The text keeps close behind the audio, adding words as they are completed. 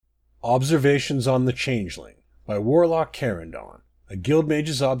Observations on the Changeling by Warlock Carandon, a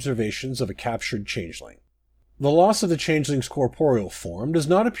Guildmage's observations of a captured changeling. The loss of the changeling's corporeal form does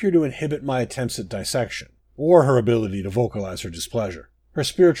not appear to inhibit my attempts at dissection, or her ability to vocalize her displeasure. Her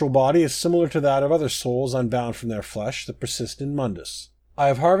spiritual body is similar to that of other souls unbound from their flesh that persist in Mundus. I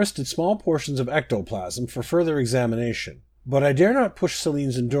have harvested small portions of ectoplasm for further examination, but I dare not push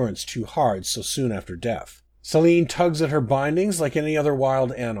Celine's endurance too hard so soon after death. Celine tugs at her bindings like any other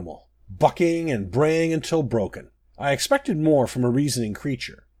wild animal, bucking and braying until broken. I expected more from a reasoning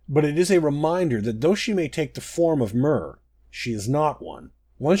creature, but it is a reminder that though she may take the form of Myrrh, she is not one.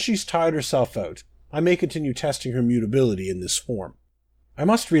 Once she's tired herself out, I may continue testing her mutability in this form. I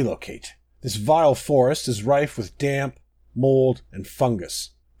must relocate. This vile forest is rife with damp, mold, and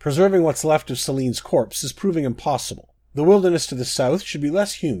fungus. Preserving what's left of Celine's corpse is proving impossible. The wilderness to the south should be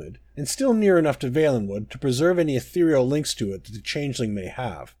less humid, and still near enough to Valenwood to preserve any ethereal links to it that the changeling may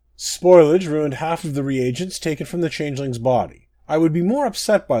have. Spoilage ruined half of the reagents taken from the changeling's body. I would be more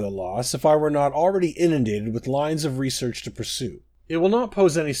upset by the loss if I were not already inundated with lines of research to pursue. It will not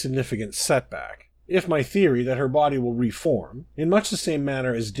pose any significant setback, if my theory that her body will reform, in much the same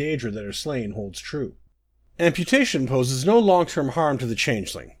manner as Daedra that her slain holds true. Amputation poses no long-term harm to the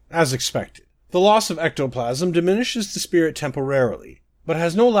changeling, as expected. The loss of ectoplasm diminishes the spirit temporarily, but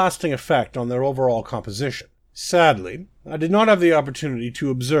has no lasting effect on their overall composition. Sadly, I did not have the opportunity to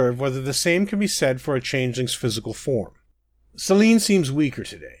observe whether the same can be said for a changeling's physical form. Celine seems weaker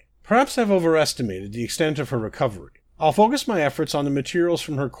today. Perhaps I've overestimated the extent of her recovery. I'll focus my efforts on the materials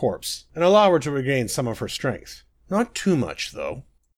from her corpse, and allow her to regain some of her strength. Not too much, though.